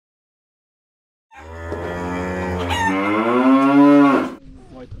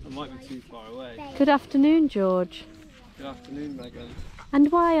Good afternoon, George. Good afternoon, Megan.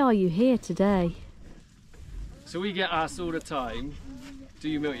 And why are you here today? So we get asked all the time, do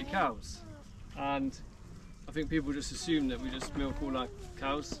you milk your cows? And I think people just assume that we just milk all our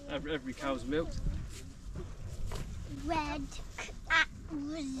cows. Every cow's milked. Red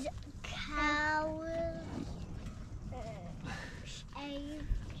cows.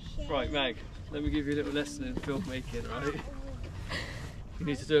 Right, Meg, let me give you a little lesson in filmmaking, right? You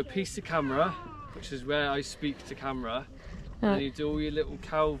need to do a piece to camera, which is where I speak to camera. And then you do all your little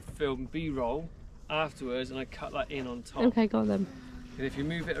cow film B-roll afterwards, and I cut that in on top. Okay, go on then. And if you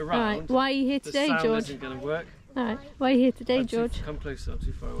move it around, Alright, why are you here today, the sound George? isn't going to work. Alright, why are you here today, George? Come closer, I'm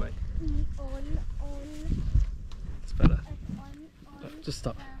too far away. It's better. Just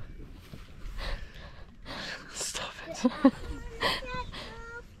stop. Stop it.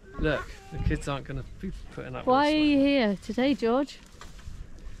 Look, the kids aren't going to be putting up. Why are you here today, George?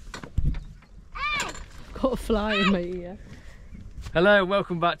 I've got a fly in my ear. Hello,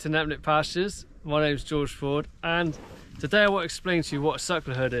 welcome back to Nepnet Pastures. My name's George Ford, and today I want to explain to you what a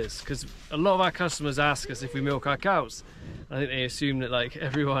suckler herd is, because a lot of our customers ask us if we milk our cows. I think they assume that like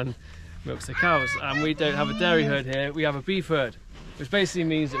everyone milks their cows, and we don't have a dairy herd here, we have a beef herd, which basically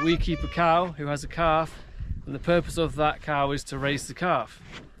means that we keep a cow who has a calf, and the purpose of that cow is to raise the calf.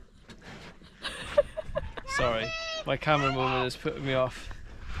 Sorry, my camerawoman is putting me off.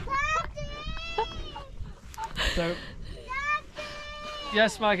 So,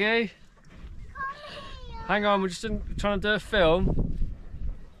 yes, Maggie? Hang on, we're just trying to do a film.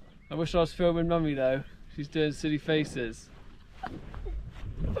 I wish I was filming Mummy though. She's doing silly faces.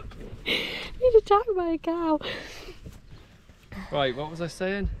 You're attacked by a cow. Right, what was I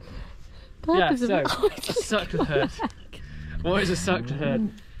saying? Purpose yeah, of so, a suckler herd. What is a suckler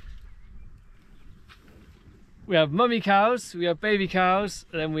herd? We have mummy cows, we have baby cows,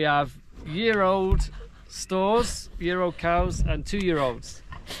 and then we have year-old stores, year-old cows, and 2-year-olds.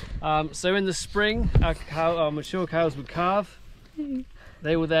 So in the spring, our mature cows would calve.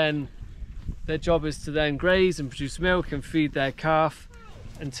 They will then, their job is to then graze and produce milk and feed their calf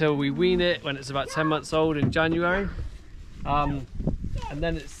until we wean it when it's about 10 months old in January. And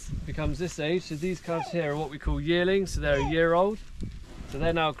then it becomes this age. So these calves here are what we call yearlings, so they're a year old. So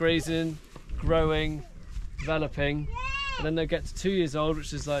they're now grazing, growing, developing, and then they get to 2 years old,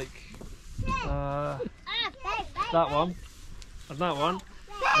 which is like that one and that one,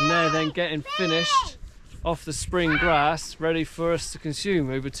 and they're then getting finished off the spring grass, ready for us to consume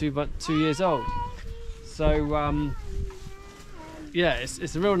over 2 years old. So yeah,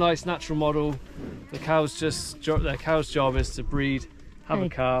 it's a real nice natural model. The cows their cow's job is to breed, have a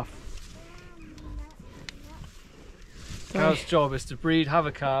calf. The cow's job is to breed, have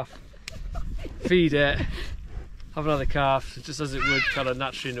a calf, feed it, have another calf, just as it would kind of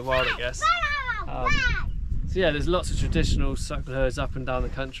naturally in the wild, I guess. So yeah, there's lots of traditional suckler herds up and down the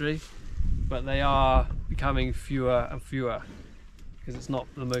country, but they are becoming fewer and fewer because it's not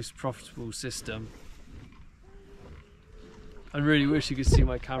the most profitable system. I really wish you could see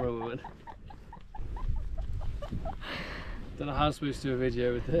my camera woman. Don't know how I'm supposed to do a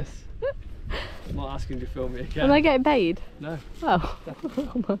video with this. I'm not asking you to film me again. Am I getting paid? No. Oh.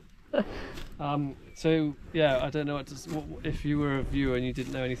 So yeah, I don't know what if you were a viewer and you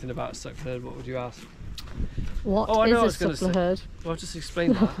didn't know anything about a suckler herd, what would you ask? What is a suckler herd? Well, I've just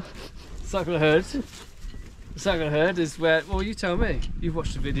explained that. Suckler herd. The suckler herd is where, well, you tell me. You've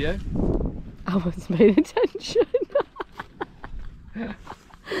watched the video. I wasn't paying attention.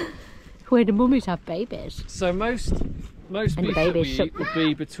 Where the mummies have babies. So most beef that we eat would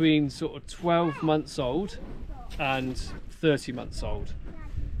be between sort of 12 months old and 30 months old.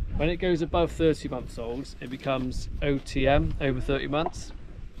 When it goes above 30 months old, it becomes OTM, over 30 months,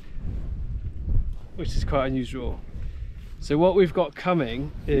 which is quite unusual. So what we've got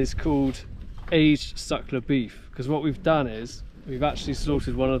coming is called Aged Suckler Beef, because what we've done is we've actually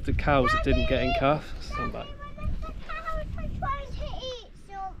slaughtered one of the cows that didn't get in calf. Stand back.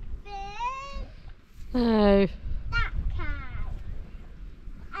 Oh. That cow.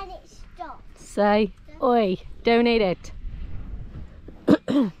 And it stopped. Say, oi, don't eat it.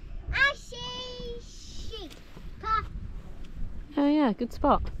 I see sheep. Oh yeah, good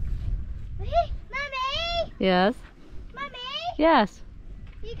spot. Mummy! Yes. Mummy! Yes.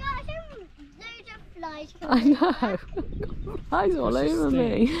 You got some loads of flies. I know. Flies all over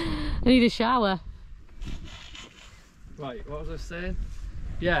me. I need a shower. Right, what was I saying?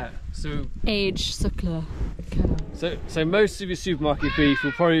 Yeah, so Aged suckler cow. So most of your supermarket beef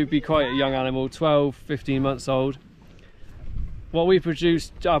will probably be quite a young animal, 12, 15 months old. What we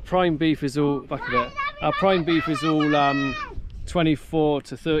produce, our prime beef is all, back a bit, our prime beef is all 24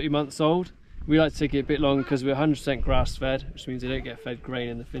 to 30 months old. We like to take it a bit longer because we're 100% grass fed, which means they don't get fed grain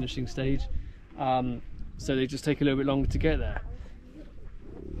in the finishing stage. So they just take a little bit longer to get there.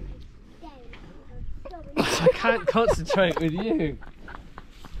 I can't concentrate with you.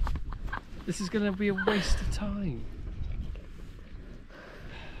 This is going to be a waste of time.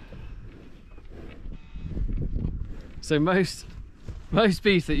 So most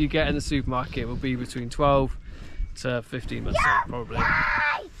beef that you get in the supermarket will be between 12 to 15 months old, probably.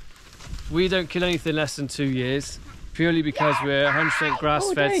 We don't kill anything less than 2 years, purely because we're a 100%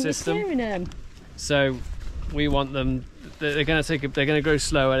 grass-fed system. So we want them. They're going to grow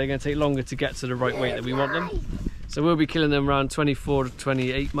slower. They're going to take longer to get to the right weight that we want them. So we'll be killing them around 24 to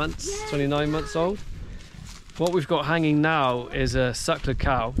 28 months, 29 months old. What we've got hanging now is a suckler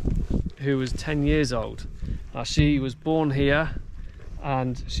cow who was 10 years old. Now she was born here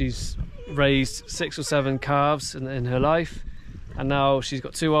and she's raised 6 or 7 calves in her life, and now she's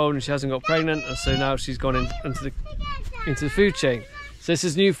got 2 old and she hasn't got pregnant, and so now she's gone into the food chain. So this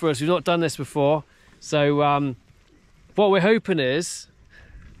is new for us. We've not done this before. So what we're hoping is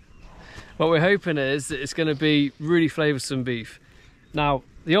that it's going to be really flavoursome beef. Now,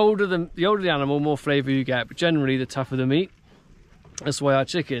 the older the animal, more flavour you get, but generally the tougher the meat. That's why our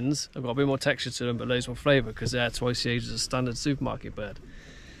chickens have got a bit more texture to them, but loads more flavour, because they're twice the age as a standard supermarket bird.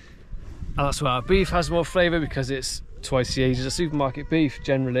 And that's why our beef has more flavour, because it's twice the age as a supermarket beef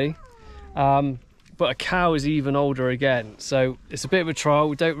generally. But a cow is even older again, so it's a bit of a trial.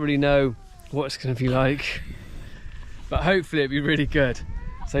 We don't really know what it's going to be like, but hopefully it'll be really good.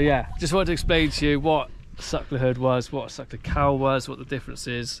 So yeah, just wanted to explain to you what a suckler herd was, what a suckler cow was, what the difference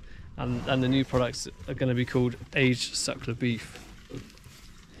is, and the new products are going to be called Aged Suckler Beef.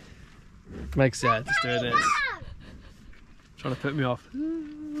 Meg's there, just doing this, trying to put me off,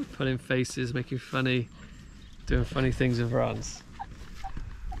 pulling faces, making doing funny things with her hands.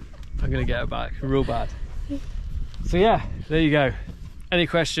 I'm going to get her back real bad. So yeah, there you go. Any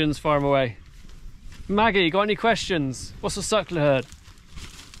questions, fire them away. Maggie, got any questions? What's a suckler herd?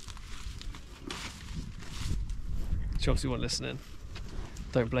 She obviously wasn't listening.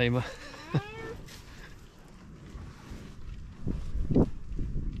 Don't blame her.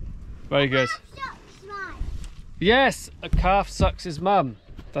 Very good. Yes, a calf sucks his mum.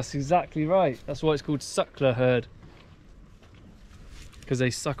 That's exactly right. That's why it's called suckler herd. Because they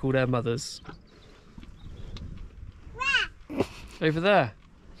suckle their mothers. Over there.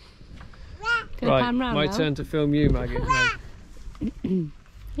 Right, my turn to film you, Maggie. Hello. I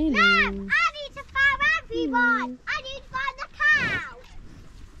need to find everyone. I need to find the cow.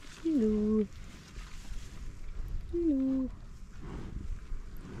 Hello. Hello.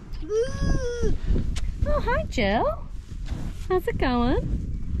 Oh, hi, Jill. How's it going?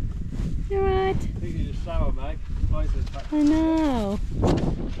 You alright? I think you just sour, Mag. I know.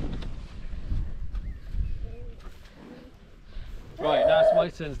 Right, now it's my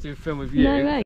turn to do a film with you. No way.